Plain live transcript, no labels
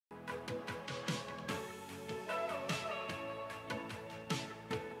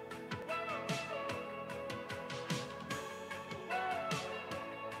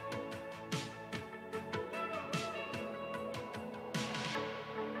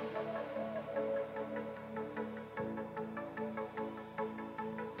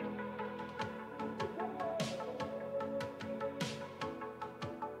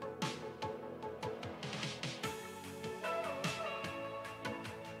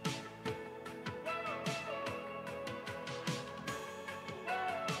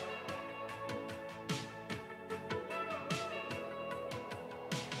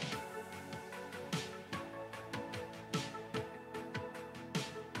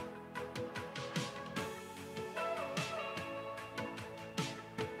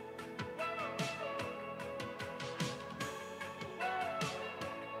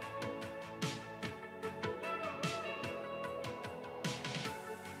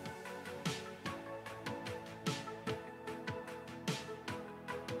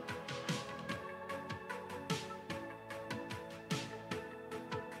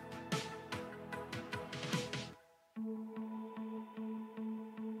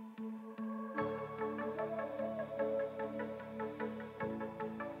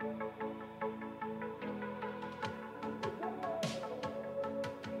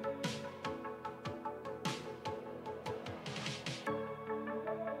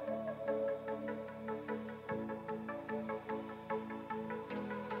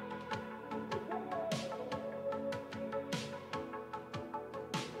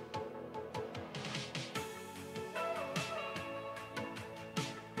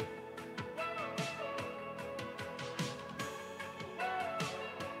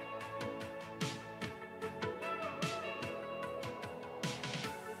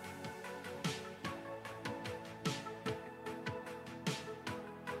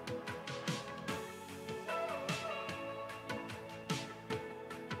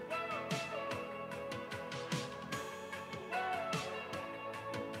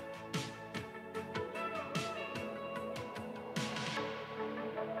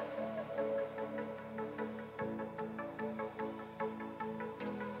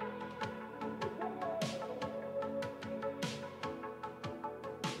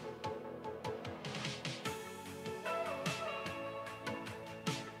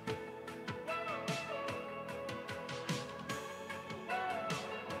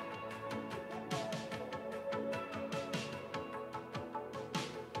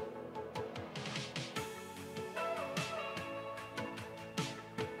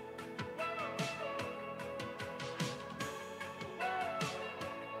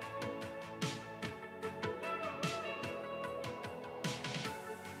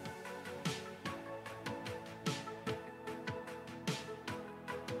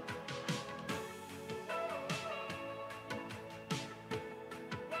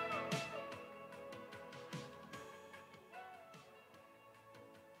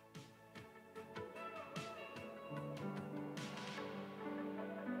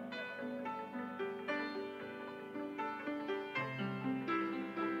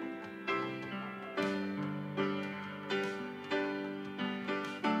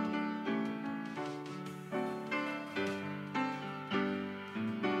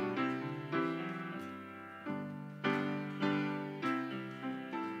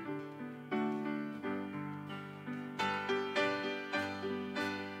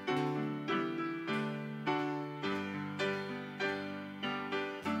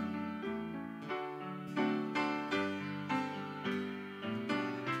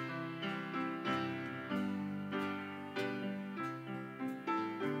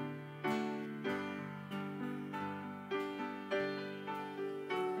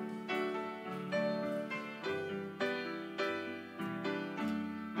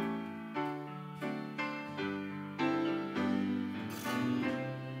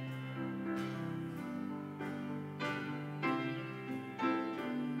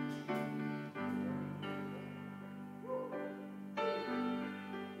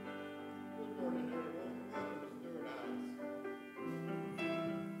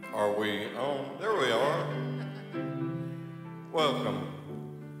Are we on? There we are. Welcome.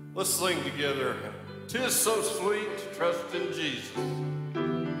 Let's sing together. 'Tis so sweet to trust in Jesus.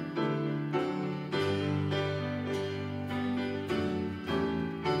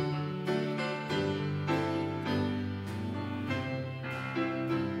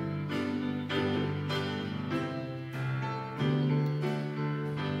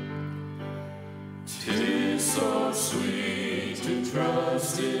 So sweet to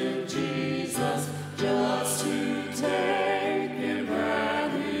trust in Jesus, just to take Him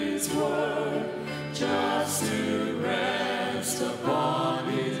at His word, just to rest upon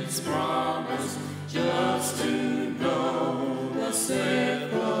His promise, just to know thus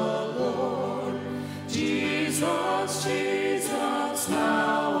saith the Lord. Jesus, Jesus,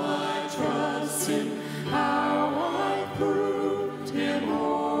 how I trust Him, how I proved Him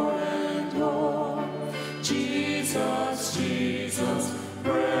o'er and o'er. Jesus, Jesus,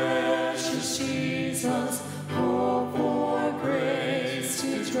 precious Jesus, oh, for grace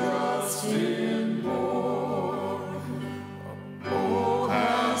to trust Him more. Oh,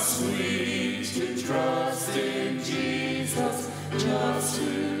 how sweet to trust in Jesus, just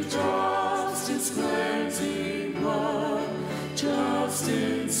to trust His cleansing blood, just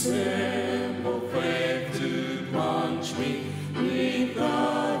in simple faith to plunge me beneath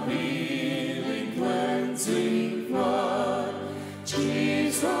the healing cleansing flood.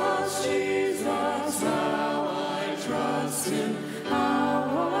 Jesus, Jesus, how I trust Him,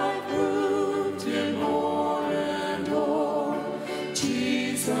 how I proved Him o'er and o'er.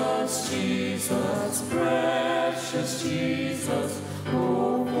 Jesus, Jesus, precious Jesus,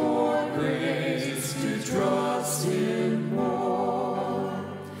 oh, for grace to trust Him more.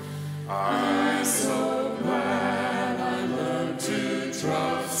 I'm so glad I learned to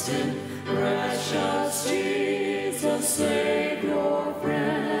trust Him, precious Jesus, Savior,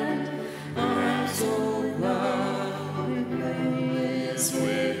 friend. I'm so glad He is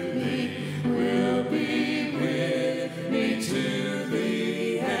with me, will be with me to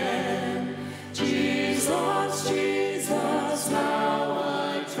the end. Jesus, Jesus, how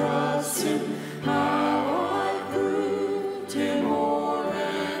I trust Him, how I proved Him o'er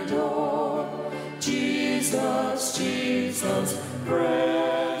and o'er. Jesus, Jesus,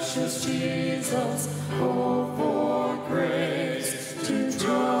 precious Jesus, oh, for grace to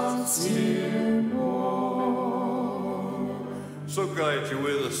trust Him more. So glad you're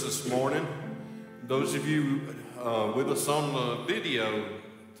with us this morning. Those of you with us on the video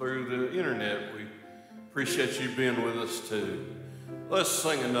through the internet, we appreciate you being with us too. Let's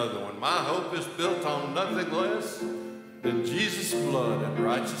sing another one. My hope is built on nothing less than Jesus' blood and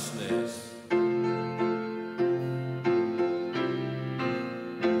righteousness.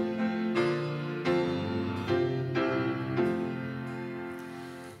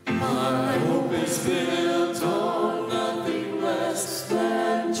 My hope is built on nothing less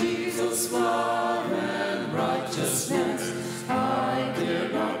than Jesus' blood and righteousness. I dare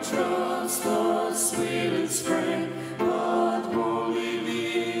not trust the sweetest frame, but wholly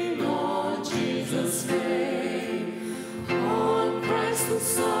lean on Jesus' name. On Christ the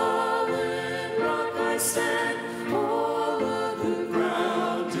solid rock I stand, all other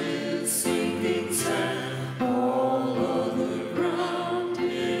ground is sinking sand, all other ground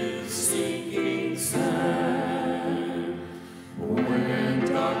is sinking sand. When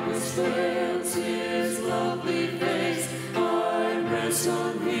darkness veils His lovely face, I rest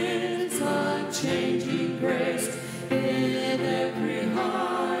on His unchanging grace. In every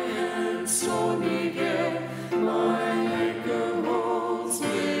high and stormy gale, my anchor holds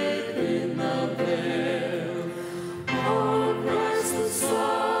within the veil. On Christ the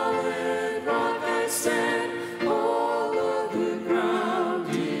solid rock I stand, all other ground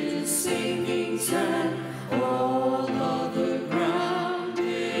is sinking sand, all other ground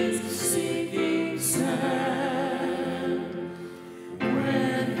is sinking sand.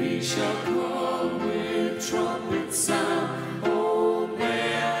 When He shall come with trumpet sound, oh,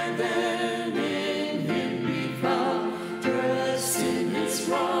 may I then in Him be found, dressed in His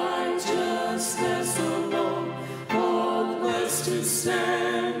righteousness alone, all blessed to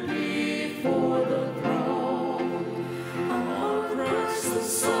stand before the throne. On Christ the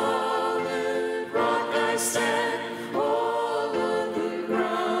solid rock I stand, all other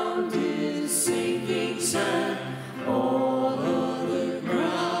ground is sinking sand, all other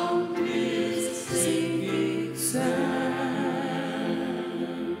ground is sinking sand.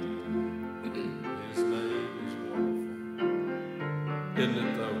 His name is wonderful. Isn't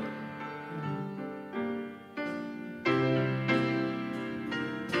it though?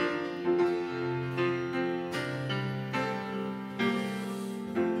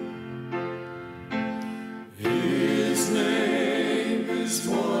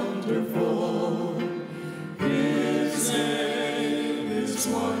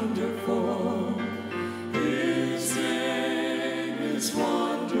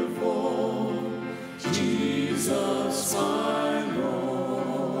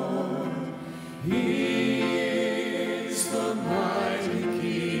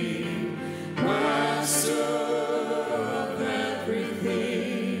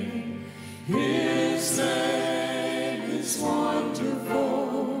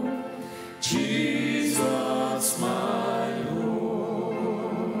 Jesus, my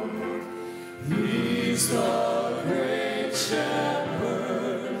Lord. He's the great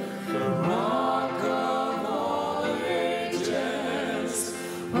shepherd, the rock of all ages,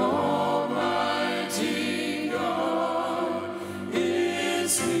 Almighty God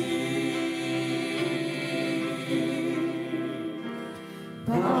is He.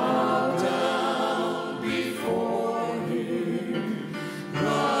 Bow down before Him,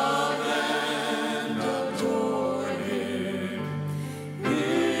 love and adore Him.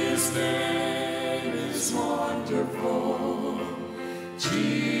 His name is wonderful,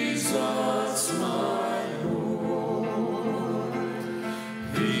 Jesus, my Lord.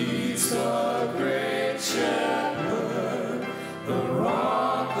 He's the great shepherd, the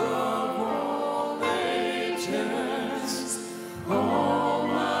rock of all ages,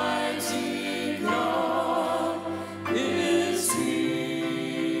 Almighty God is He.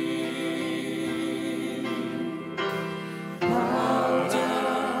 Bow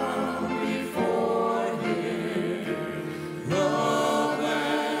down before Him, love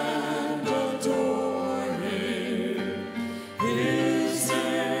and adore Him. His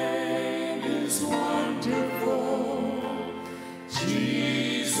name is wonderful,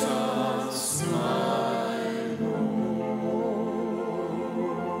 Jesus, my Lord.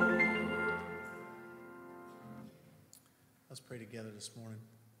 Let's pray together this morning.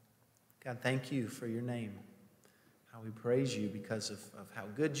 God, thank you for your name, how we praise you because of how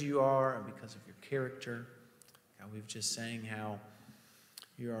good you are and because of your character. God, we've just sang how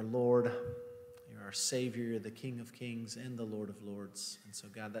you're our Lord, you're our Savior, you're the King of Kings and the Lord of Lords. And so,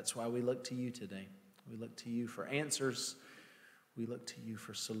 God, that's why we look to you today. We look to you for answers. We look to you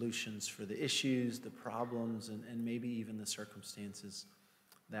for solutions for the issues, the problems, and maybe even the circumstances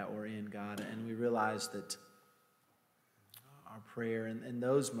that we're in, God. And we realize that our prayer in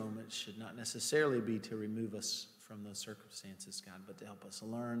those moments should not necessarily be to remove us from those circumstances, God, but to help us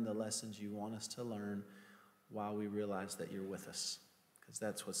learn the lessons you want us to learn while we realize that you're with us. Because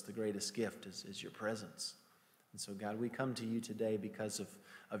that's what's the greatest gift is your presence. And so, God, we come to you today because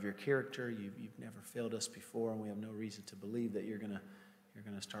of your character. You've never failed us before, and we have no reason to believe that you're gonna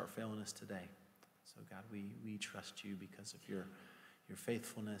start failing us today. So, God, we trust you because of your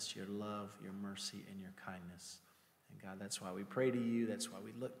faithfulness, your love, your mercy, and your kindness. And God, that's why we pray to you. That's why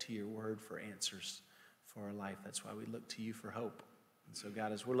we look to your word for answers for our life. That's why we look to you for hope. And so,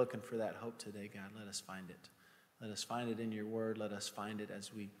 God, as we're looking for that hope today, God, let us find it. Let us find it in your word. Let us find it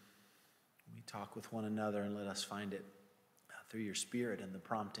as we talk with one another, and let us find it through your Spirit and the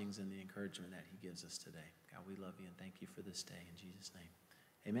promptings and the encouragement that he gives us today. God, we love you and thank you for this day. In Jesus' name,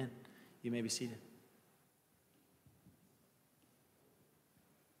 amen. You may be seated.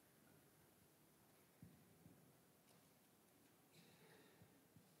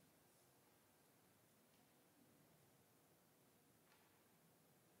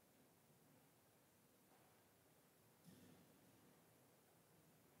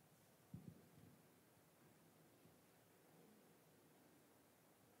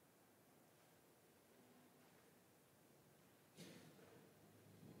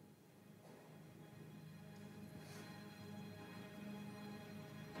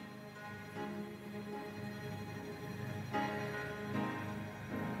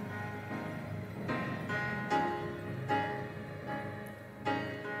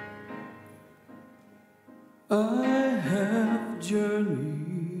 I have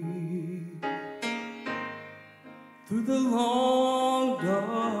journeyed through the long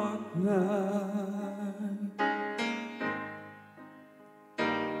dark night,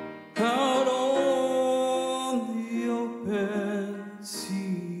 out on the open sea.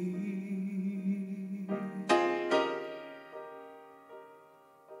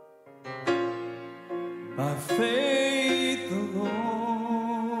 By faith alone,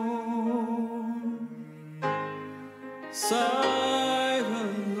 sight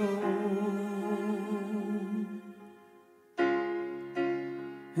unknown,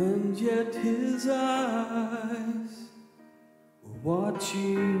 and yet his eyes were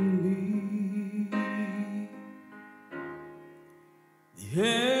watching me. The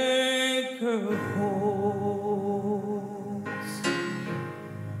anchor holds,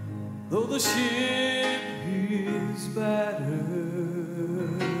 though the ship is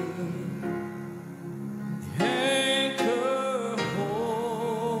battered. The anchor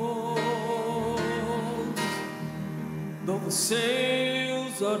holds, though the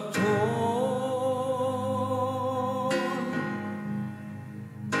sails are torn.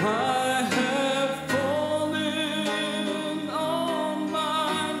 I have fallen on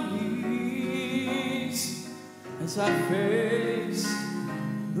my knees as I face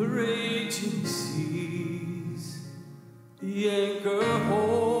the raging raging seas, the anchor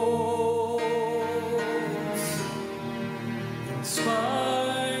holds in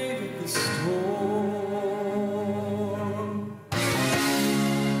spite of the storm.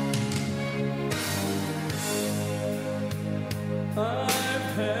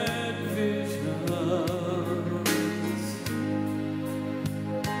 I've had visions,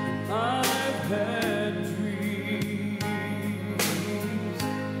 I've had dreams,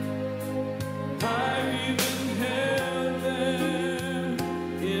 I've even held them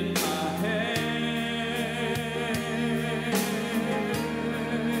in my hand,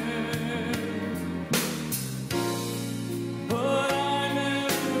 but I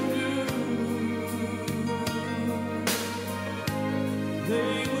never knew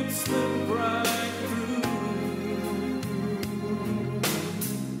they would slip right through,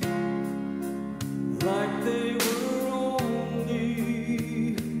 like they were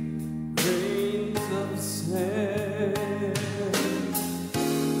only grains of sand.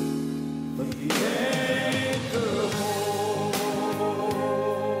 But the anchor holds,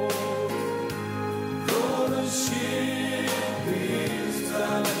 though the ship is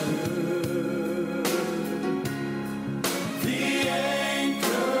battered. The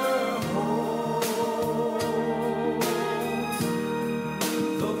anchor holds,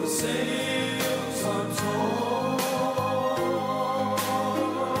 though the sails are torn.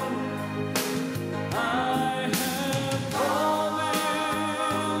 I have fallen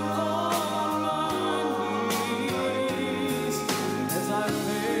on my knees as I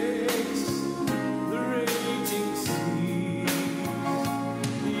face the raging seas.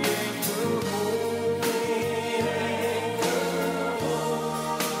 The anchor holds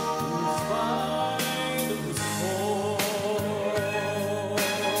in spite of the storm.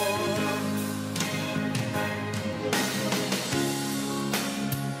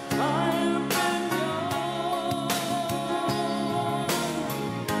 I have been young,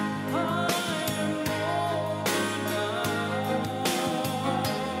 I am older now,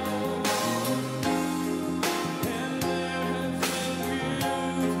 and there has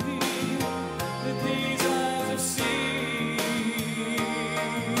been beauty that these eyes have seen.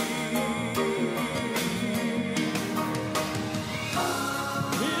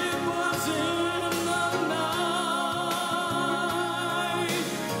 It was in the night,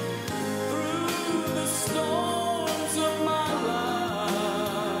 through the storms of my life.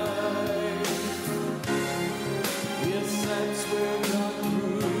 Yes, that's where God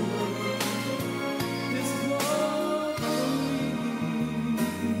proved His love for me.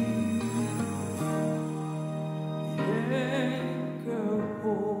 The anchor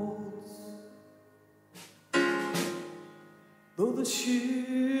holds, though the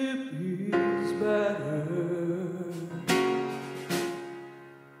ship is battered.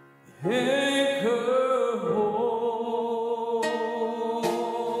 The anchor holds,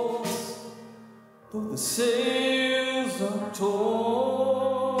 though the sails are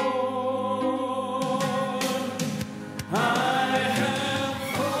torn. I have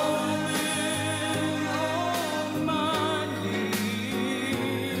fallen on my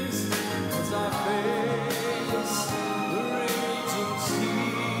knees as I face the raging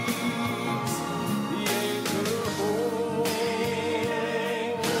seas. The anchor holds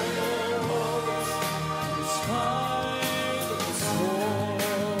in spite of the storm.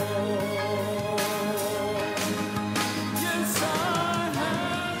 Yes, I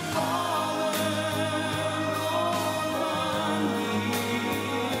have fallen on my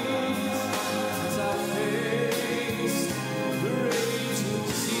knees as I face the raging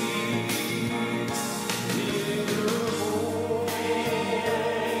seas. The anchor holds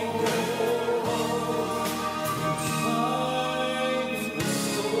in spite of the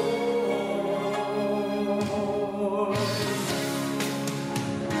storm.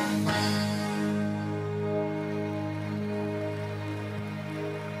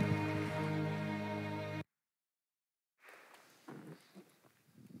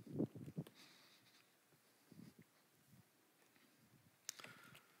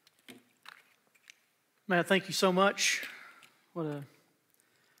 Matt, thank you so much. What a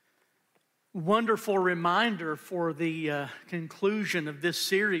wonderful reminder for the conclusion of this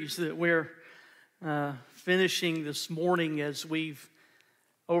series that we're finishing this morning as we've,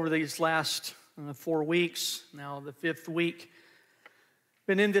 over these last 4 weeks, now the 5th week,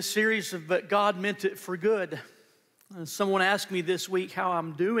 been in this series of But God Meant It for Good. Someone asked me this week how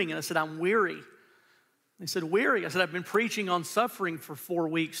I'm doing, and I said, I'm weary. They said, weary? I said, I've been preaching on suffering for 4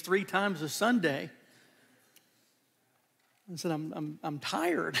 weeks, 3 times a Sunday. I said, I'm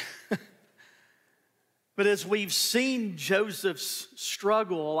tired. But as we've seen Joseph's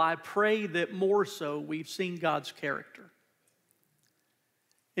struggle, I pray that more so we've seen God's character.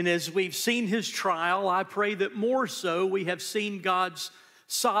 And as we've seen his trial, I pray that more so we have seen God's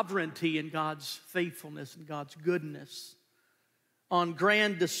sovereignty and God's faithfulness and God's goodness on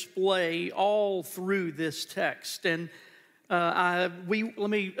grand display all through this text. And let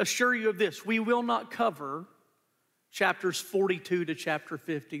me assure you of this: we will not cover chapters 42 to chapter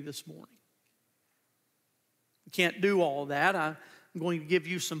 50 this morning. We can't do all that. I'm going to give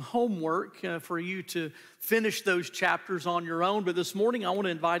you some homework for you to finish those chapters on your own. But this morning, I want to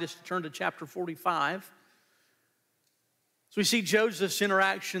invite us to turn to chapter 45. So we see Joseph's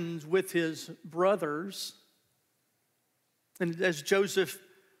interactions with his brothers. And as Joseph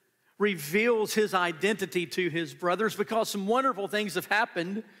reveals his identity to his brothers, because some wonderful things have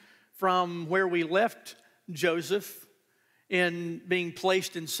happened from where we left Joseph in being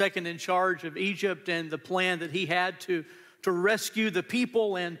placed in second in charge of Egypt, and the plan that he had to rescue the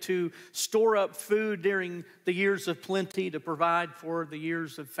people and to store up food during the years of plenty, to provide for the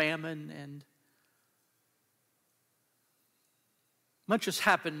years of famine. And much has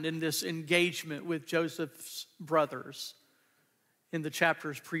happened in this engagement with Joseph's brothers. In the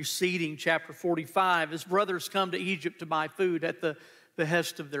chapters preceding chapter 45, his brothers come to Egypt to buy food at the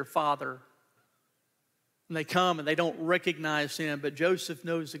behest of their father. And they come and they don't recognize him, but Joseph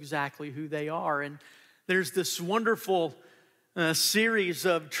knows exactly who they are. And there's this wonderful series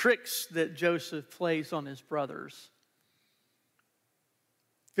of tricks that Joseph plays on his brothers,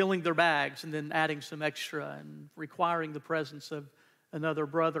 filling their bags and then adding some extra and requiring the presence of another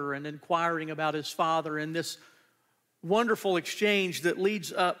brother and inquiring about his father, and this wonderful exchange that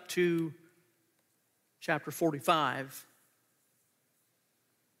leads up to chapter 45.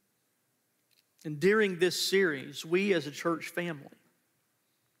 And during this series, we as a church family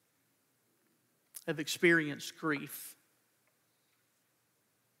have experienced grief.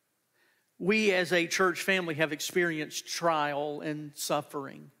 We as a church family have experienced trial and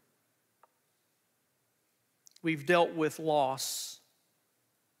suffering. We've dealt with loss.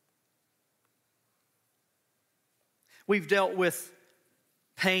 We've dealt with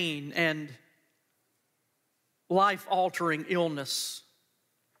pain and life-altering illness.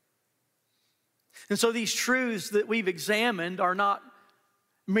 And so these truths that we've examined are not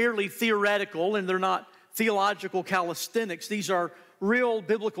merely theoretical, and they're not theological calisthenics. These are real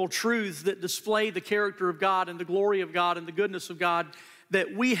biblical truths that display the character of God and the glory of God and the goodness of God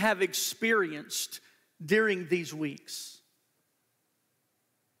that we have experienced during these weeks.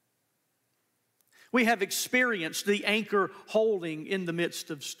 We have experienced the anchor holding in the midst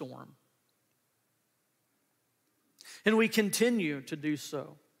of storm. And we continue to do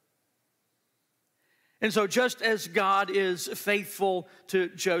so. And so just as God is faithful to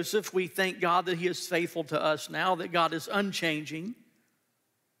Joseph, we thank God that he is faithful to us now, that God is unchanging.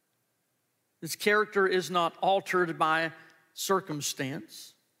 His character is not altered by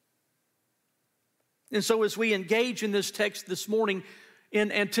circumstance. And so as we engage in this text this morning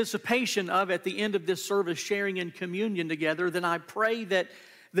in anticipation of, at the end of this service, sharing in communion together, then I pray that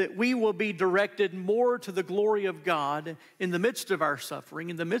we will be directed more to the glory of God in the midst of our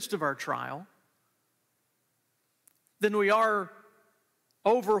suffering, in the midst of our trial, than we are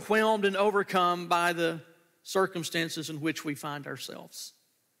overwhelmed and overcome by the circumstances in which we find ourselves.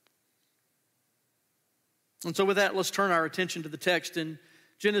 And so with that, let's turn our attention to the text in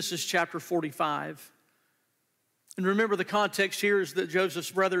Genesis chapter 45. And remember, the context here is that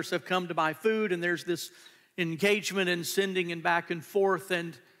Joseph's brothers have come to buy food, and there's this engagement and sending and back and forth,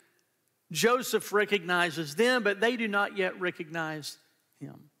 and Joseph recognizes them, but they do not yet recognize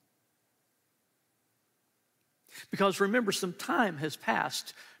him. Because remember, some time has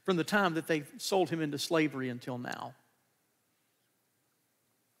passed from the time that they sold him into slavery until now.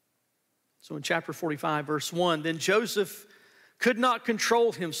 So in chapter 45, verse 1, then Joseph could not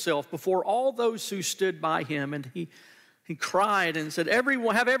control himself before all those who stood by him, and he cried and said,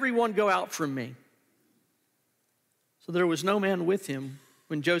 have everyone go out from me. So there was no man with him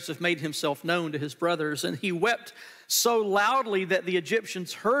when Joseph made himself known to his brothers, and he wept so loudly that the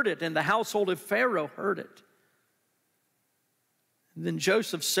Egyptians heard it, and the household of Pharaoh heard it. And then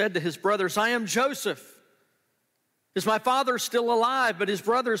Joseph said to his brothers, I am Joseph. Is my father still alive? But his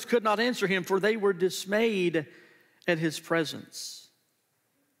brothers could not answer him, for they were dismayed at his presence.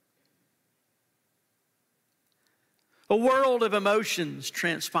 A world of emotions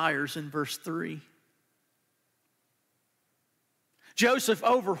transpires in verse 3. Joseph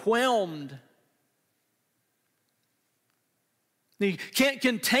overwhelmed. He can't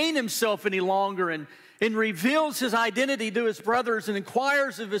contain himself any longer and reveals his identity to his brothers and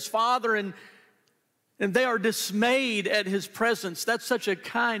inquires of his father. And And they are dismayed at his presence. That's such a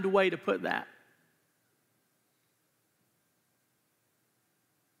kind way to put that.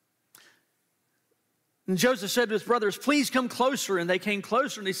 And Joseph said to his brothers, "Please come closer." And they came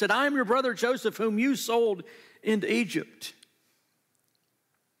closer, and he said, "I am your brother Joseph, whom you sold into Egypt.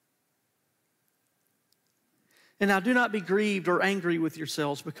 And now do not be grieved or angry with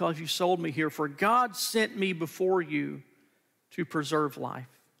yourselves because you sold me here, for God sent me before you to preserve life.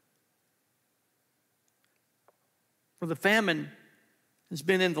 For the famine has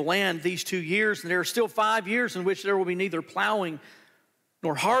been in the land these 2 years, and there are still 5 years in which there will be neither plowing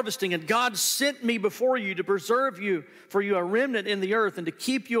nor harvesting. And God sent me before you to preserve you, for you are a remnant in the earth, and to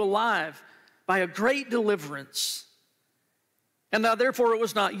keep you alive by a great deliverance. And now therefore it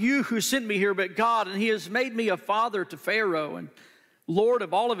was not you who sent me here, but God, and he has made me a father to Pharaoh, and Lord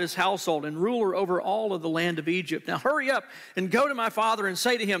of all of his household, and ruler over all of the land of Egypt. Now hurry up and go to my father and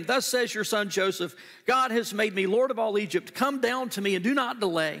say to him, thus says your son Joseph, God has made me Lord of all Egypt. Come down to me and do not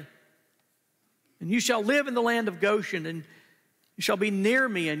delay. And you shall live in the land of Goshen, and you shall be near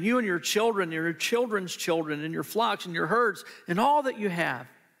me, and you and your children, and your children's children, and your flocks and your herds, and all that you have.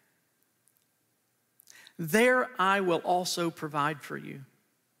 There I will also provide for you.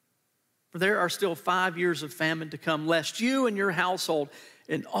 For there are still 5 years of famine to come, lest you and your household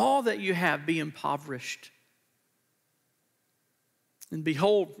and all that you have be impoverished. And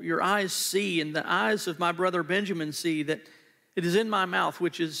behold, your eyes see, and the eyes of my brother Benjamin see, that it is in my mouth,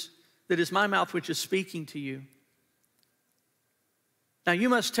 that is my mouth which is speaking to you. Now you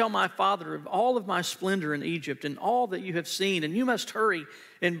must tell my father of all of my splendor in Egypt and all that you have seen, and you must hurry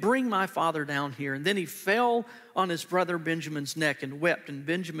and bring my father down here. And then he fell on his brother Benjamin's neck and wept, and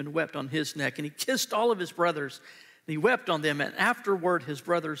Benjamin wept on his neck. And he kissed all of his brothers, and he wept on them, and afterward his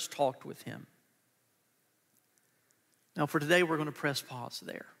brothers talked with him. Now for today we're going to press pause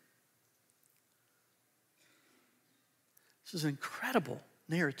there. This is an incredible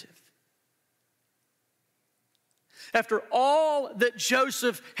narrative. After all that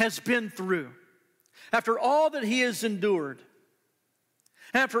Joseph has been through, after all that he has endured,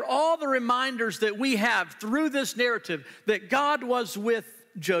 after all the reminders that we have through this narrative that God was with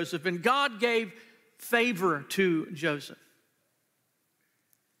Joseph and God gave favor to Joseph,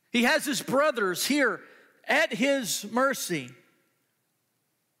 he has his brothers here at his mercy.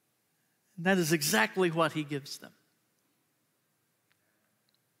 And that is exactly what he gives them.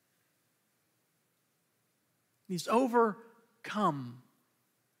 He's overcome.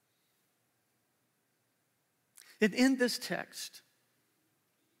 And in this text,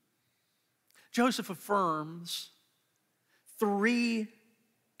 Joseph affirms 3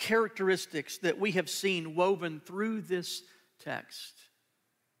 characteristics that we have seen woven through this text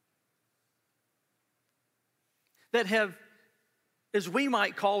that have, as we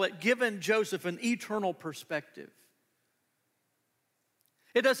might call it, given Joseph an eternal perspective.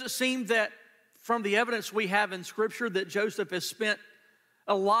 It doesn't seem that from the evidence we have in Scripture that Joseph has spent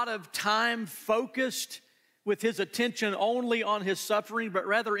a lot of time focused with his attention only on his suffering, but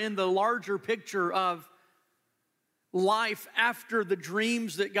rather in the larger picture of life after the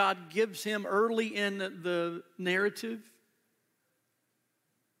dreams that God gives him early in the narrative.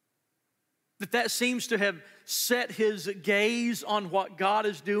 That seems to have set his gaze on what God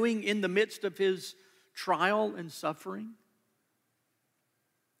is doing in the midst of his trial and suffering.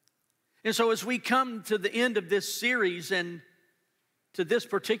 And so as we come to the end of this series and to this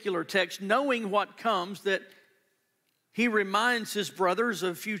particular text, knowing what comes, that he reminds his brothers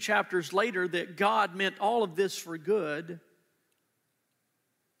a few chapters later that God meant all of this for good,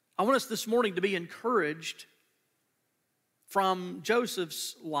 I want us this morning to be encouraged from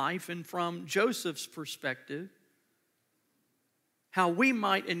Joseph's life and from Joseph's perspective, how we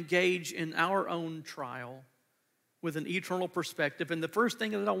might engage in our own trial with an eternal perspective. And the first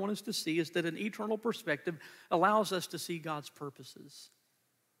thing that I want us to see is that an eternal perspective allows us to see God's purposes.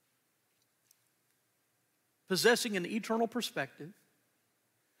 Possessing an eternal perspective,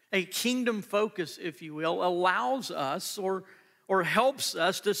 a kingdom focus, if you will, allows us or helps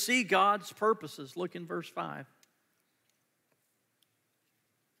us to see God's purposes. Look in verse 5.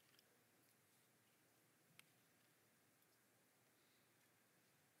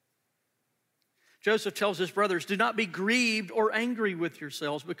 Joseph tells his brothers, do not be grieved or angry with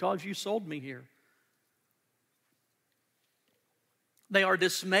yourselves because you sold me here. They are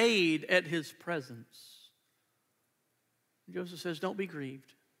dismayed at his presence. Joseph says, don't be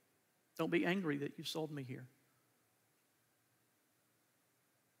grieved. Don't be angry that you sold me here.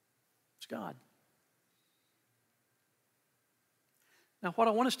 It's God. Now, what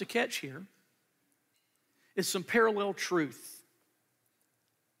I want us to catch here is some parallel truth.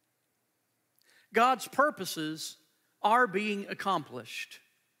 God's purposes are being accomplished,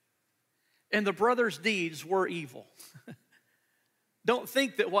 and the brothers' deeds were evil. Don't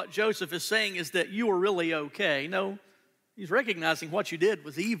think that what Joseph is saying is that you were really okay. No, he's recognizing what you did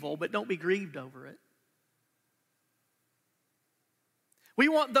was evil, but don't be grieved over it. We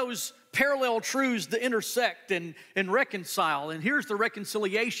want those parallel truths to intersect and reconcile. And here's the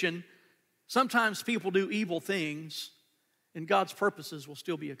reconciliation. Sometimes people do evil things, and God's purposes will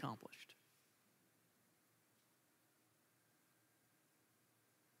still be accomplished.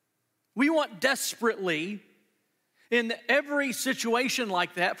 We want desperately, in every situation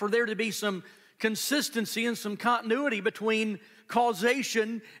like that, for there to be some consistency and some continuity between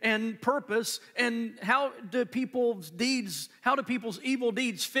causation and purpose, and how do people's evil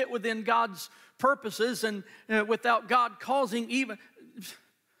deeds fit within God's purposes, and without God causing even...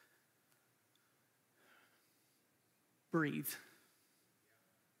 Breathe.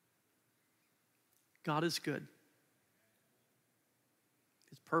 God is good.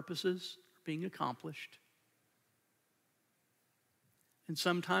 His purposes are being accomplished. And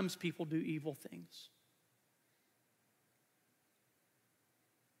sometimes people do evil things.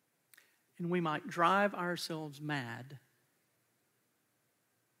 And we might drive ourselves mad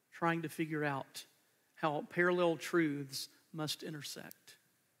trying to figure out how parallel truths must intersect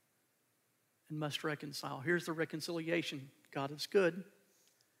and must reconcile. Here's the reconciliation. God is good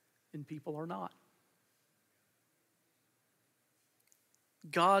and people are not.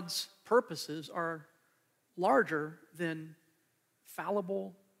 God's purposes are larger than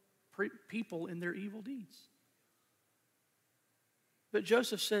fallible people in their evil deeds. But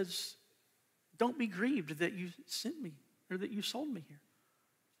Joseph says, don't be grieved that you sent me or that you sold me here.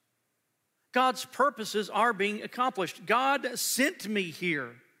 God's purposes are being accomplished. God sent me here.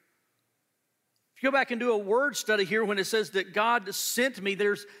 If you go back and do a word study here, when it says that God sent me,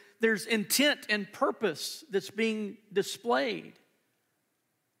 there's intent and purpose that's being displayed.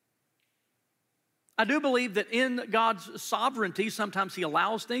 I do believe that in God's sovereignty, sometimes He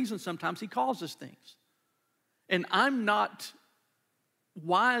allows things and sometimes He causes things. And I'm not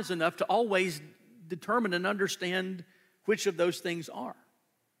wise enough to always determine and understand which of those things are.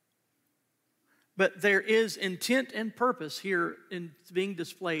 But there is intent and purpose here in being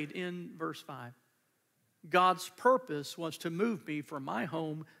displayed in verse 5. God's purpose was to move me from my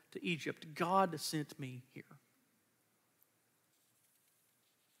home to Egypt. God sent me here.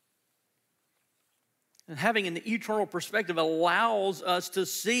 And having an eternal perspective allows us to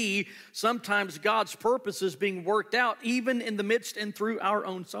see sometimes God's purposes being worked out even in the midst and through our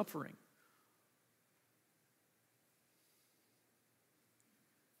own suffering.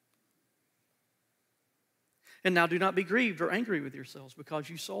 And now do not be grieved or angry with yourselves because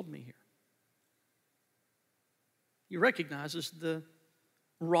you sold me here. He recognizes the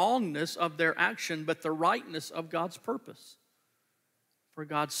wrongness of their action, but the rightness of God's purpose. For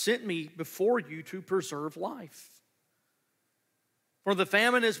God sent me before you to preserve life. For the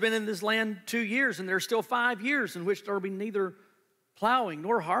famine has been in this land 2 years, and there are still 5 years in which there will be neither plowing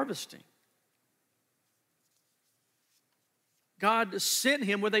nor harvesting. God sent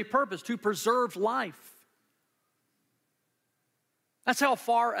him with a purpose to preserve life. That's how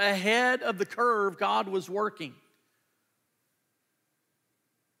far ahead of the curve God was working.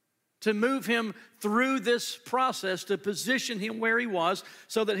 To move him through this process, to position him where he was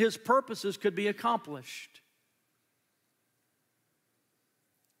so that his purposes could be accomplished.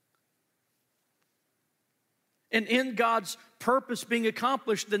 And in God's purpose being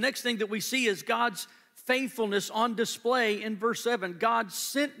accomplished, the next thing that we see is God's faithfulness on display in verse 7. God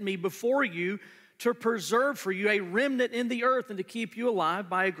sent me before you to preserve for you a remnant in the earth and to keep you alive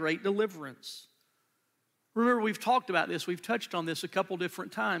by a great deliverance. Remember, we've talked about this, we've touched on this a couple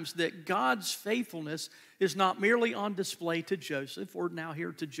different times, that God's faithfulness is not merely on display to Joseph, or now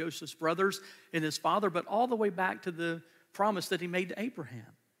here to Joseph's brothers and his father, but all the way back to the promise that he made to Abraham.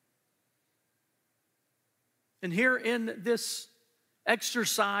 And here in this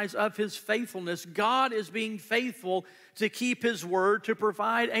exercise of his faithfulness, God is being faithful to keep his word, to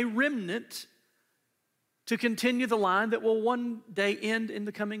provide a remnant to continue the line that will one day end in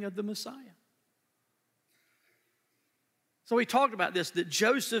the coming of the Messiah. So we talked about this, that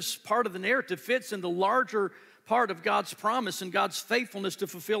Joseph's part of the narrative fits in the larger part of God's promise and God's faithfulness to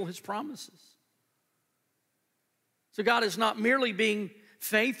fulfill his promises. So God is not merely being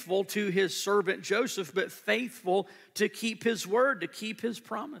faithful to his servant Joseph, but faithful to keep his word, to keep his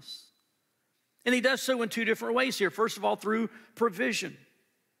promise. And he does so in two different ways here. First of all, through provision.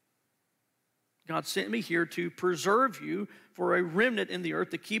 God sent me here to preserve you for a remnant in the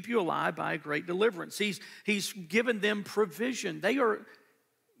earth, to keep you alive by a great deliverance. He's given them provision.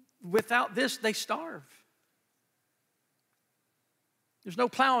 without this, they starve. There's no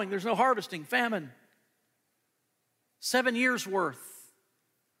plowing, there's no harvesting, famine. 7 years worth.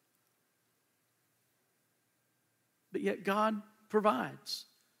 But yet God provides.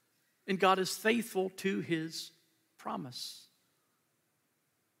 And God is faithful to His promise.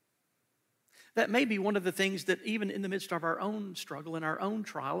 That may be one of the things that even in the midst of our own struggle, in our own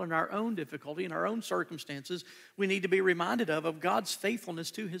trial, in our own difficulty, in our own circumstances, we need to be reminded of God's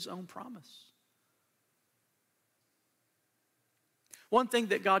faithfulness to His own promise. One thing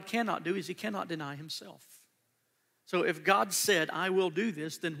that God cannot do is He cannot deny Himself. So if God said, I will do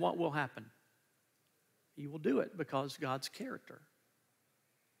this, then what will happen? He will do it because God's character.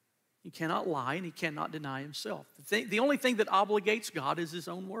 He cannot lie and He cannot deny Himself. The only thing that obligates God is His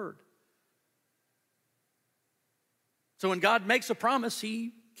own word. So when God makes a promise,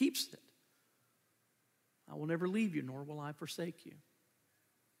 He keeps it. I will never leave you, nor will I forsake you.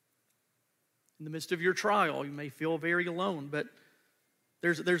 In the midst of your trial, you may feel very alone, but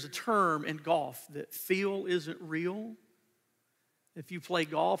there's a term in golf that feel isn't real. If you play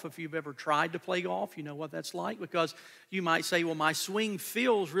golf, if you've ever tried to play golf, you know what that's like, because you might say, well, my swing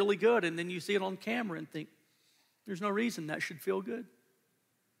feels really good, and then you see it on camera and think, there's no reason that should feel good.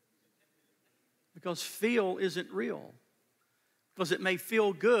 Because feel isn't real. Because it may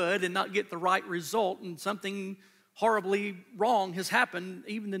feel good and not get the right result, and something horribly wrong has happened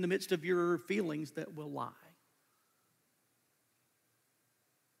even in the midst of your feelings that will lie.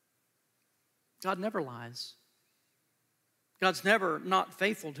 God never lies. God's never not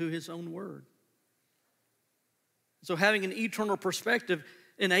faithful to His own word. So having an eternal perspective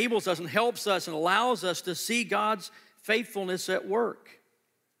enables us and helps us and allows us to see God's faithfulness at work.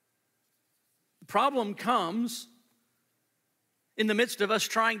 The problem comes in the midst of us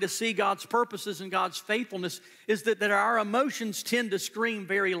trying to see God's purposes and God's faithfulness is that our emotions tend to scream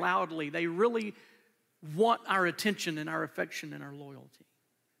very loudly. They really want our attention and our affection and our loyalty.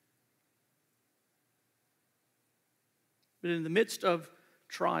 But in the midst of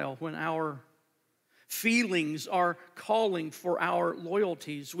trial, when our feelings are calling for our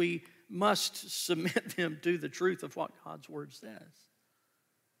loyalties, we must submit them to the truth of what God's word says.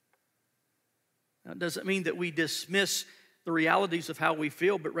 Now, it doesn't mean that we dismiss the realities of how we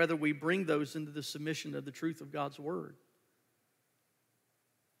feel, but rather we bring those into the submission of the truth of God's word.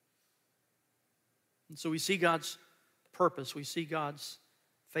 And so we see God's purpose, we see God's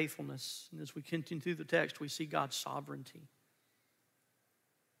faithfulness, and as we continue through the text, we see God's sovereignty.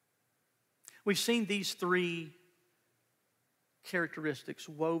 We've seen these three characteristics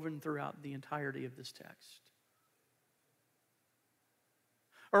woven throughout the entirety of this text.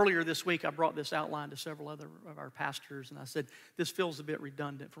 Earlier this week, I brought this outline to several other of our pastors, and I said, this feels a bit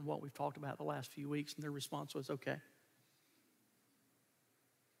redundant from what we've talked about the last few weeks, and their response was, okay.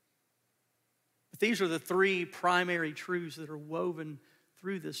 But these are the three primary truths that are woven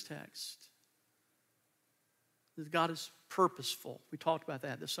through this text. That God is purposeful. We talked about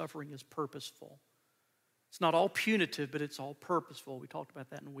that. The suffering is purposeful. It's not all punitive, but it's all purposeful. We talked about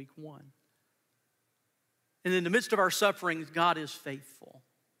that in week 1. And in the midst of our sufferings, God is faithful.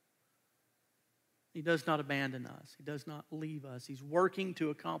 He does not abandon us. He does not leave us. He's working to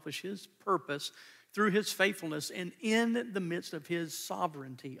accomplish His purpose through His faithfulness and in the midst of His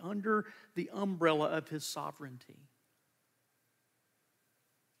sovereignty, under the umbrella of His sovereignty.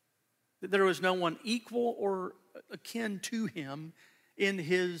 That there was no one equal or akin to Him in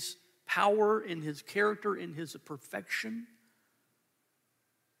His power, in His character, in His perfection.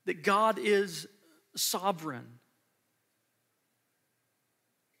 That God is sovereign.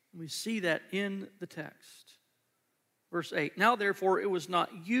 We see that in the text. Verse 8, now therefore it was not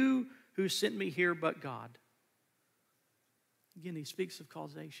you who sent me here, but God. Again, he speaks of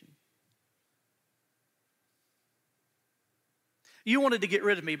causation. You wanted to get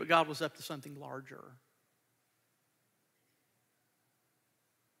rid of me, but God was up to something larger.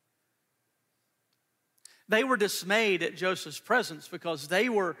 They were dismayed at Joseph's presence because they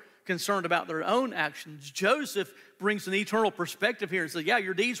were concerned about their own actions. Joseph brings an eternal perspective here and says, yeah,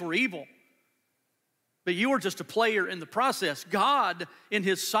 your deeds were evil, but you were just a player in the process. God, in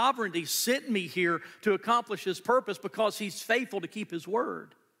His sovereignty, sent me here to accomplish His purpose because He's faithful to keep His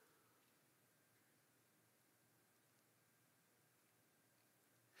word.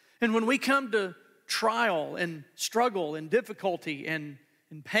 And when we come to trial and struggle and difficulty and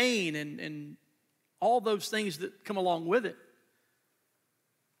pain and all those things that come along with it,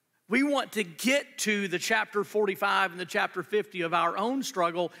 we want to get to the chapter 45 and the chapter 50 of our own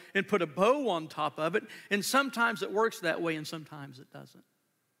struggle and put a bow on top of it. And sometimes it works that way and sometimes it doesn't.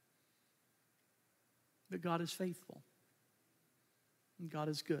 But God is faithful. And God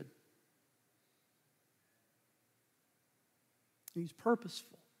is good. He's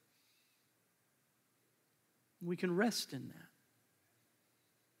purposeful. We can rest in that.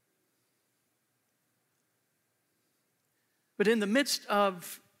 But in the midst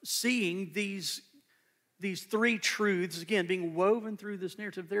of seeing these three truths, again, being woven through this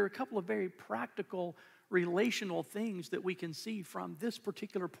narrative, there are a couple of very practical, relational things that we can see from this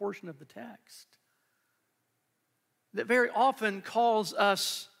particular portion of the text that very often cause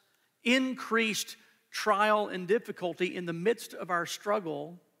us increased trial and difficulty in the midst of our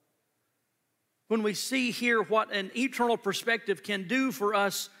struggle when we see here what an eternal perspective can do for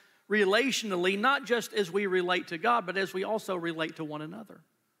us relationally, not just as we relate to God, but as we also relate to one another.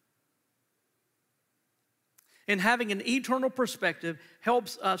 And having an eternal perspective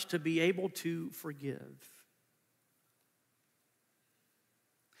helps us to be able to forgive.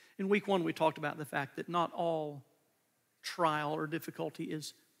 In week 1, we talked about the fact that not all trial or difficulty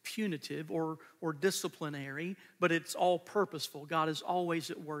is punitive or disciplinary, but it's all purposeful. God is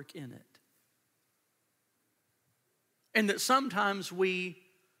always at work in it. And that sometimes we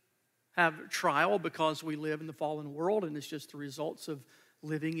have trial because we live in the fallen world and it's just the results of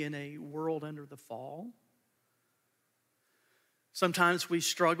living in a world under the fall. Sometimes we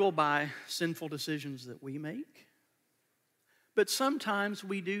struggle by sinful decisions that we make. But sometimes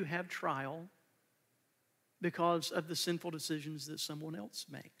we do have trial because of the sinful decisions that someone else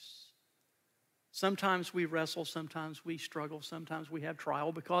makes. Sometimes we wrestle, sometimes we struggle, sometimes we have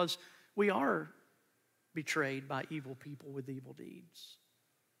trial because we are betrayed by evil people with evil deeds.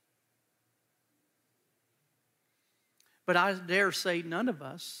 But I dare say none of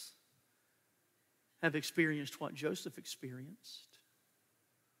us have experienced what Joseph experienced.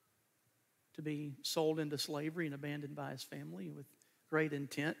 To be sold into slavery and abandoned by his family with great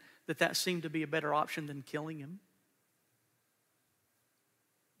intent, that seemed to be a better option than killing him.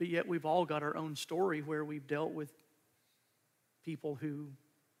 But yet we've all got our own story where we've dealt with people who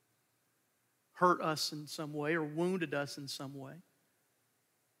hurt us in some way or wounded us in some way.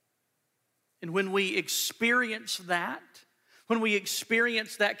 And when we experience that, when we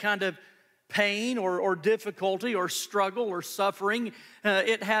experience that kind of pain or difficulty or struggle or suffering,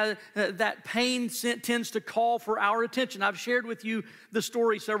 that pain tends to call for our attention. I've shared with you the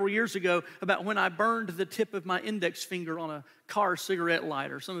story several years ago about when I burned the tip of my index finger on a car cigarette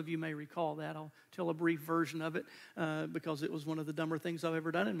lighter. Some of you may recall that. I'll tell a brief version of it because it was one of the dumber things I've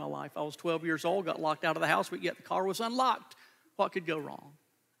ever done in my life. I was 12 years old, got locked out of the house, but yet the car was unlocked. What could go wrong?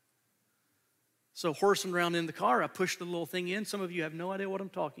 So horsing around in the car, I pushed the little thing in. Some of you have no idea what I'm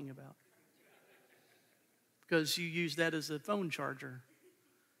talking about, because you use that as a phone charger.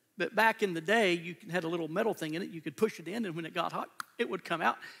 But back in the day, you had a little metal thing in it. You could push it in, and when it got hot, it would come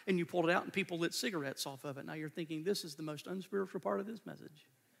out, and you pulled it out, and people lit cigarettes off of it. Now you're thinking, this is the most unspiritual part of this message.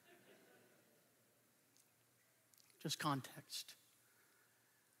 Just context.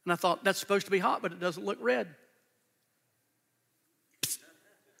 And I thought, that's supposed to be hot, but it doesn't look red.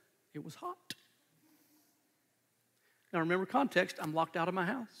 It was hot. Now remember context, I'm locked out of my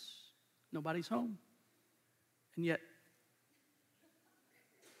house. Nobody's home. And yet,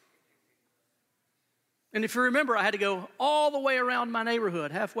 and if you remember, I had to go all the way around my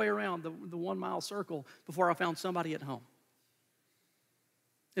neighborhood, halfway around the 1 mile circle before I found somebody at home.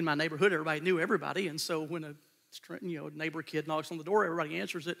 In my neighborhood, everybody knew everybody, and so when a neighbor kid knocks on the door, everybody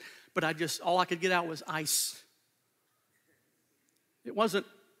answers it, but all I could get out was ice. It wasn't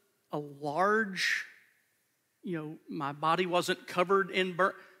a large, my body wasn't covered in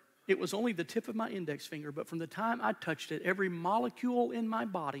burn. It was only the tip of my index finger, but from the time I touched it, every molecule in my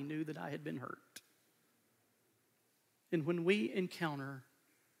body knew that I had been hurt. And when we encounter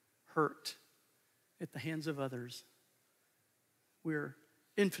hurt at the hands of others, we're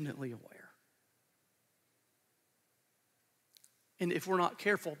infinitely aware. And if we're not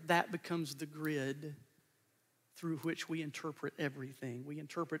careful, that becomes the grid through which we interpret everything. We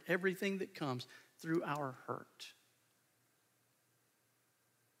interpret everything that comes through our hurt.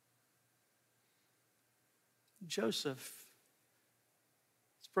 Joseph,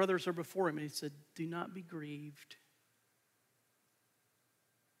 his brothers are before him, and he said, do not be grieved.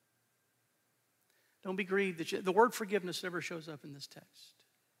 Don't be grieved. The word forgiveness never shows up in this text.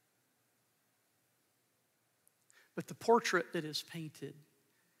 But the portrait that is painted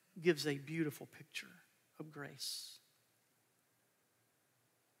gives a beautiful picture of grace.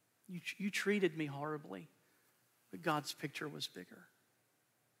 You treated me horribly, but God's picture was bigger.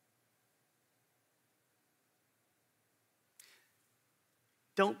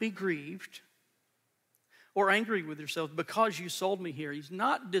 Don't be grieved or angry with yourself because you sold me here. He's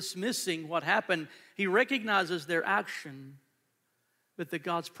not dismissing what happened. He recognizes their action, but that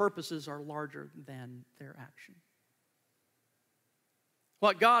God's purposes are larger than their action.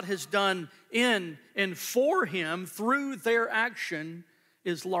 What God has done in and for him through their action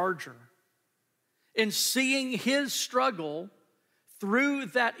is larger. And seeing his struggle through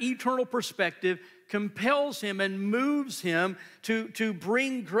that eternal perspective compels him and moves him to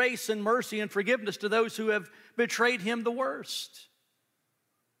bring grace and mercy and forgiveness to those who have betrayed him the worst.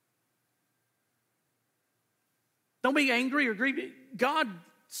 Don't be angry or grieved. God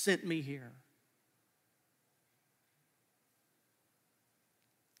sent me here.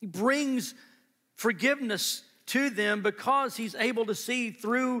 He brings forgiveness to them because he's able to see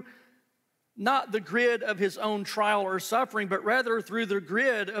through not the grid of his own trial or suffering, but rather through the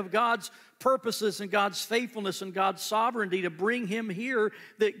grid of God's purposes and God's faithfulness and God's sovereignty to bring him here,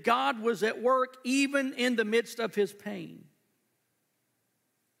 that God was at work even in the midst of his pain.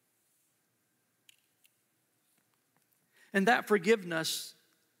 And that forgiveness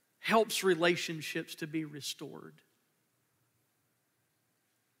helps relationships to be restored.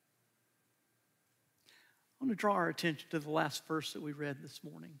 I want to draw our attention to the last verse that we read this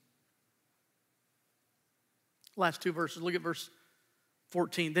morning. Last two verses. Look at verse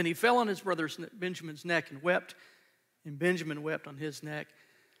 14. Then he fell on his brother Benjamin's neck and wept, and Benjamin wept on his neck.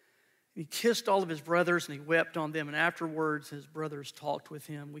 He kissed all of his brothers and he wept on them, and afterwards his brothers talked with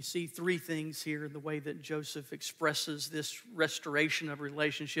him. We see three things here in the way that Joseph expresses this restoration of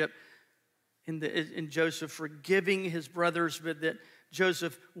relationship. In Joseph forgiving his brothers, but that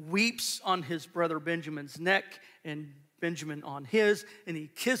Joseph weeps on his brother Benjamin's neck and Benjamin on his, and he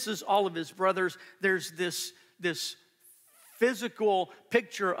kisses all of his brothers. There's this physical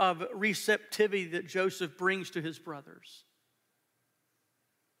picture of receptivity that Joseph brings to his brothers.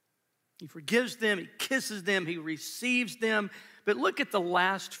 He forgives them, he kisses them, he receives them. But look at the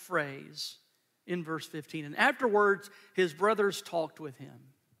last phrase in verse 15. And afterwards, his brothers talked with him.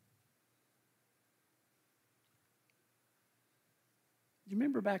 You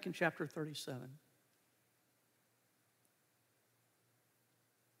remember back in chapter 37?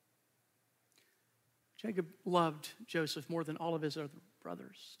 Jacob loved Joseph more than all of his other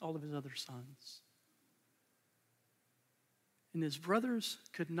brothers, all of his other sons. And his brothers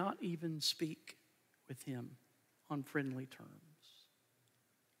could not even speak with him on friendly terms.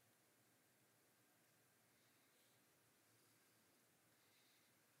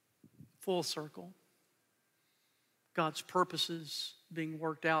 Full circle. God's purposes being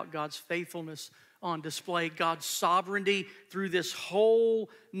worked out, God's faithfulness on display, God's sovereignty through this whole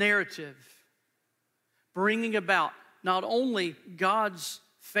narrative, bringing about not only God's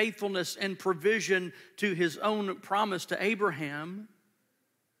faithfulness and provision to his own promise to Abraham,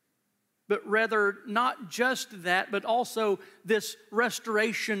 but rather not just that, but also this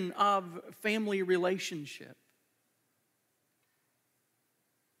restoration of family relationship.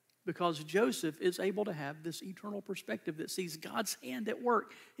 Because Joseph is able to have this eternal perspective that sees God's hand at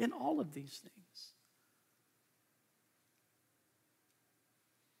work in all of these things.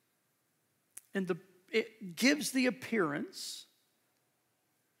 And it gives the appearance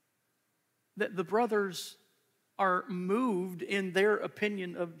that the brothers are moved in their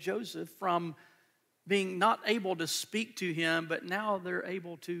opinion of Joseph from being not able to speak to him, but now they're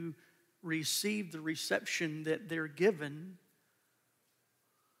able to receive the reception that they're given.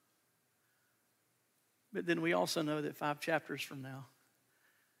 But then we also know that 5 chapters from now,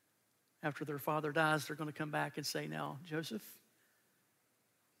 after their father dies, they're going to come back and say, now, Joseph,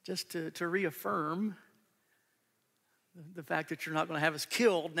 just to reaffirm the fact that you're not going to have us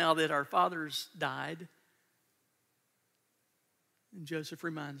killed now that our father's died. And Joseph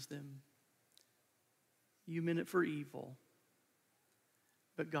reminds them, you meant it for evil,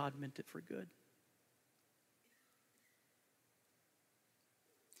 but God meant it for good.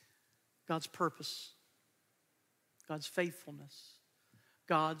 God's purpose, God's faithfulness,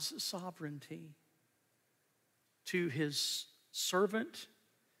 God's sovereignty to his servant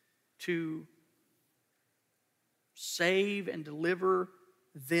to save and deliver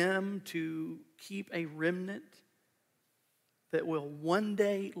them, to keep a remnant that will one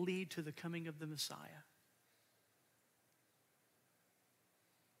day lead to the coming of the Messiah.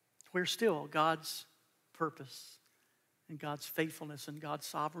 Where still God's purpose and God's faithfulness and God's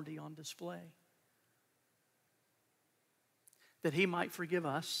sovereignty on display. That he might forgive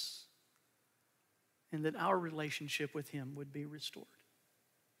us and that our relationship with him would be restored.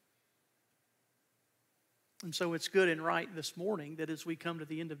 And so it's good and right this morning that as we come to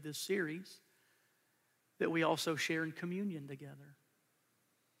the end of this series, that we also share in communion together.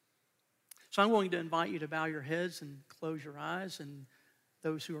 So I'm going to invite you to bow your heads and close your eyes, and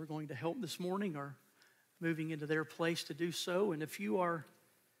those who are going to help this morning are moving into their place to do so. And if you are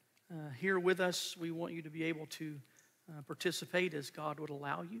here with us, we want you to be able to participate as God would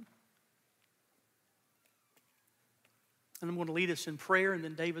allow you. And I'm going to lead us in prayer, and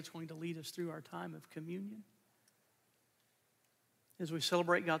then David's going to lead us through our time of communion. As we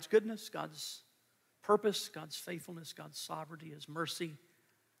celebrate God's goodness, God's purpose, God's faithfulness, God's sovereignty, His mercy,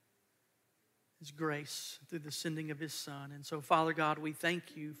 His grace through the sending of His Son. And so, Father God, we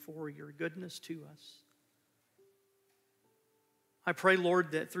thank you for your goodness to us. I pray,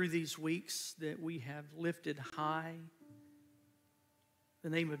 Lord, that through these weeks that we have lifted high the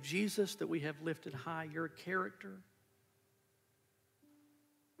name of Jesus, that we have lifted high your character,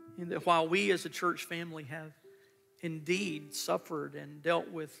 and that while we as a church family have indeed suffered and dealt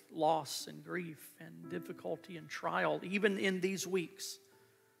with loss and grief and difficulty and trial, even in these weeks,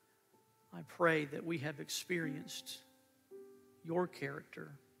 I pray that we have experienced your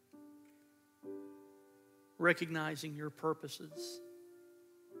character, recognizing your purposes,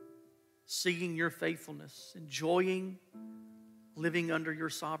 seeing your faithfulness, enjoying living under your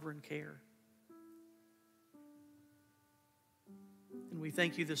sovereign care. And we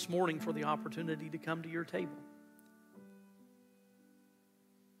thank you this morning for the opportunity to come to your table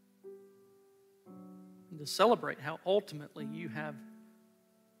and to celebrate how ultimately you have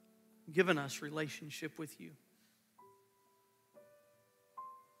given us relationship with you.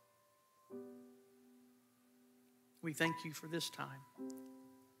 We thank you for this time.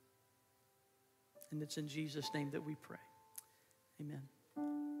 And it's in Jesus' name that we pray. Amen.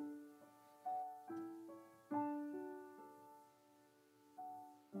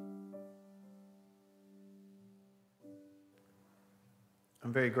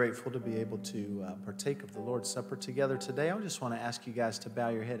 I'm very grateful to be able to partake of the Lord's Supper together today. I just want to ask you guys to bow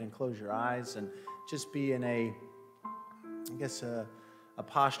your head and close your eyes and just be in a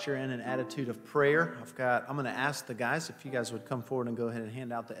posture and an attitude of prayer. I'm going to ask the guys if you guys would come forward and go ahead and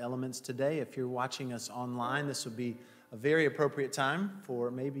hand out the elements today. If you're watching us online, this would be a very appropriate time,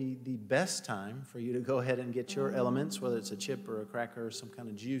 for maybe the best time, for you to go ahead and get your elements, whether it's a chip or a cracker or some kind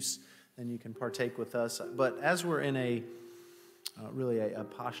of juice, then you can partake with us. But as we're in a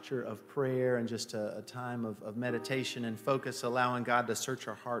posture of prayer and just a time of meditation and focus, allowing God to search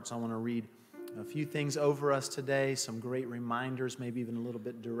our hearts, I want to read a few things over us today, some great reminders, maybe even a little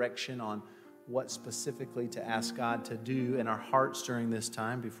bit direction on what specifically to ask God to do in our hearts during this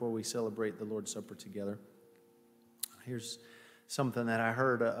time before we celebrate the Lord's Supper together. Here's something that I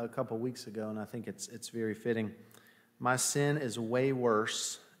heard a couple weeks ago, and I think it's very fitting. My sin is way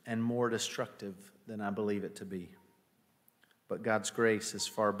worse and more destructive than I believe it to be. But God's grace is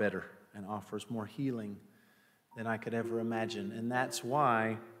far better and offers more healing than I could ever imagine. And that's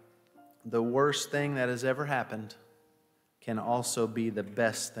why the worst thing that has ever happened can also be the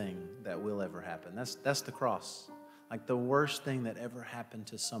best thing that will ever happen. That's the cross. Like the worst thing that ever happened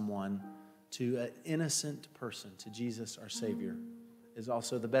to someone, to an innocent person, to Jesus our Savior, is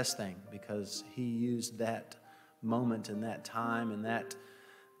also the best thing, because He used that moment and that time and that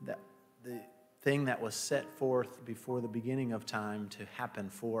the thing that was set forth before the beginning of time to happen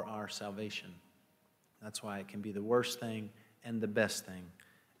for our salvation. That's why it can be the worst thing and the best thing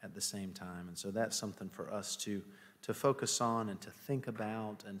at the same time. And so that's something for us to focus on and to think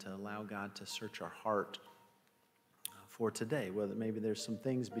about and to allow God to search our heart for today. Whether maybe there's some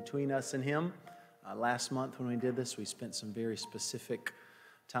things between us and Him. Last month when we did this, we spent some very specific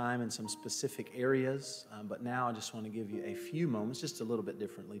time in some specific areas. But now I just want to give you a few moments, just a little bit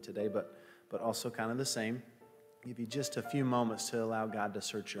differently today, but also kind of the same. Give you just a few moments to allow God to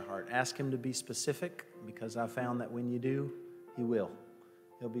search your heart. Ask Him to be specific, because I found that when you do, He will.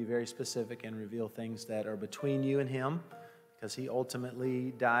 He'll be very specific and reveal things that are between you and Him, because He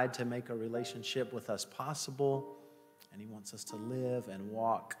ultimately died to make a relationship with us possible, and He wants us to live and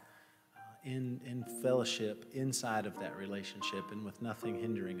walk in fellowship inside of that relationship and with nothing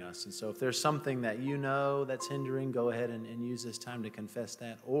hindering us. And so if there's something that you know that's hindering, go ahead and use this time to confess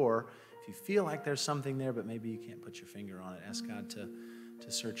that. Or if you feel like there's something there, but maybe you can't put your finger on it, ask God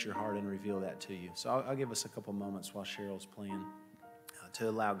to search your heart and reveal that to you. So I'll give us a couple moments while Cheryl's playing to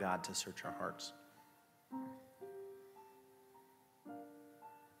allow God to search our hearts.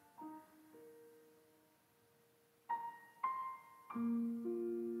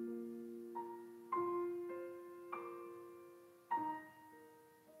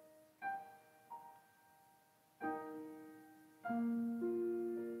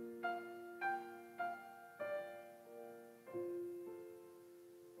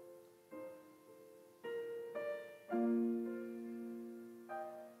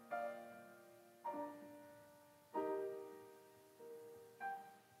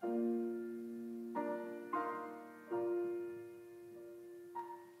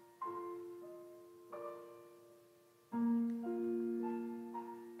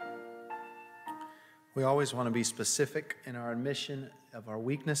 We always want to be specific in our admission of our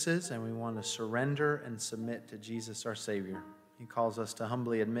weaknesses, and we want to surrender and submit to Jesus, our Savior. He calls us to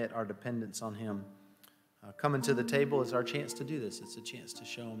humbly admit our dependence on Him. Coming to the table is our chance to do this. It's a chance to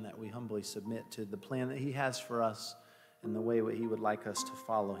show Him that we humbly submit to the plan that He has for us and the way that He would like us to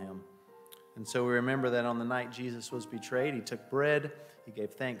follow Him. And so we remember that on the night Jesus was betrayed, He took bread, He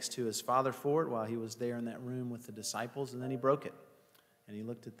gave thanks to His Father for it while He was there in that room with the disciples, and then He broke it. And He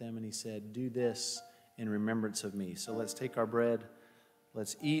looked at them and He said, "Do this in remembrance of me." So let's take our bread,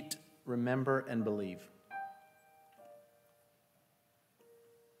 let's eat, remember, and believe.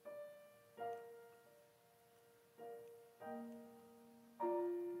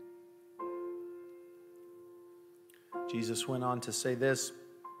 Jesus went on to say this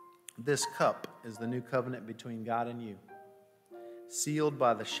cup is the new covenant between God and you, sealed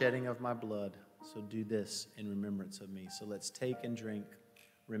by the shedding of my blood. So do this in remembrance of me." So let's take and drink,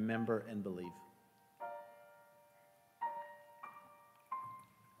 remember, and believe.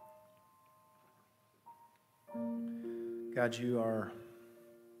 God, you're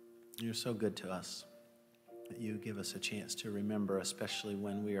so good to us that you give us a chance to remember, especially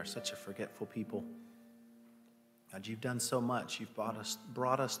when we are such a forgetful people. God, you've done so much. You've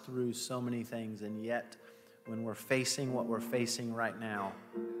brought us through so many things, and yet when we're facing what we're facing right now,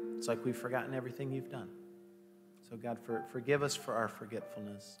 it's like we've forgotten everything you've done. So God, forgive us for our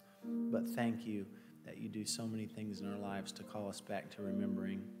forgetfulness, but thank you that you do so many things in our lives to call us back to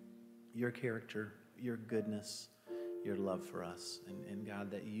remembering your character, your goodness, your love for us, and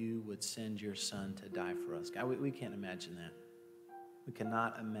God, that you would send your Son to die for us. God, we can't imagine that. We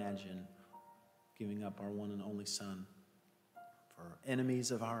cannot imagine giving up our one and only Son for enemies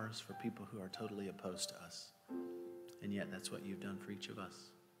of ours, for people who are totally opposed to us. And yet that's what you've done for each of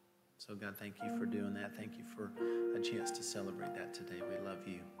us. So God, thank you for doing that. Thank you for a chance to celebrate that today. We love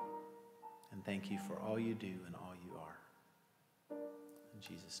you. And thank you for all you do and all you are. In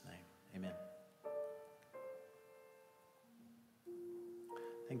Jesus' name, amen.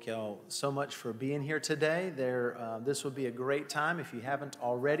 Thank y'all so much for being here today. This would be a great time. If you haven't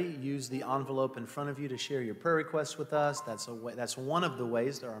already, use the envelope in front of you to share your prayer requests with us. That's one of the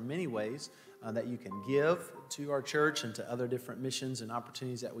ways. There are many ways that you can give to our church and to other different missions and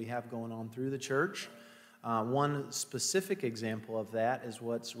opportunities that we have going on through the church. One specific example of that is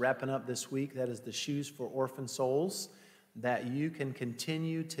what's wrapping up this week. That is the Shoes for Orphan Souls, that you can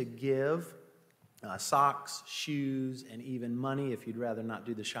continue to give socks, shoes, and even money if you'd rather not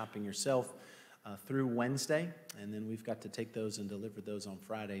do the shopping yourself through Wednesday. And then we've got to take those and deliver those on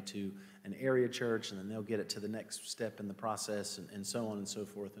Friday to an area church, and then they'll get it to the next step in the process, and so on and so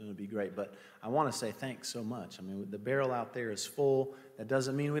forth, and it'll be great. But I want to say thanks so much. I mean, the barrel out there is full. That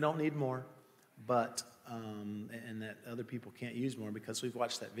doesn't mean we don't need more, but and that other people can't use more, because we've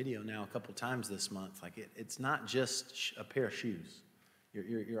watched that video now a couple times this month. Like it's not just a pair of shoes.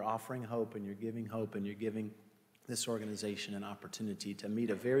 You're offering hope, and you're giving this organization an opportunity to meet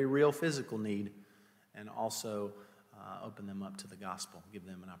a very real physical need, and also open them up to the gospel, give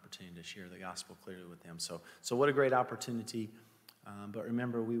them an opportunity to share the gospel clearly with them. So what a great opportunity. But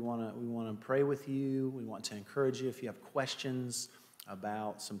remember, we want to pray with you. We want to encourage you. If you have questions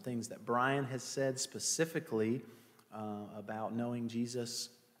about some things that Brian has said specifically about knowing Jesus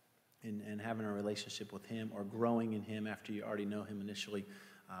and having a relationship with him, or growing in him after you already know him initially,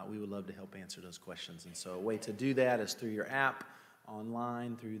 we would love to help answer those questions. And so a way to do that is through your app,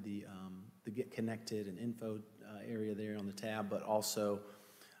 online, through the Get Connected and info area there on the tab, but also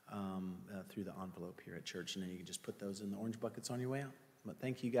through the envelope here at church. And then you can just put those in the orange buckets on your way out. But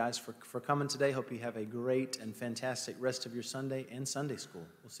thank you guys for coming today. Hope you have a great and fantastic rest of your Sunday and Sunday school.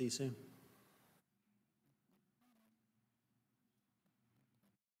 We'll see you soon.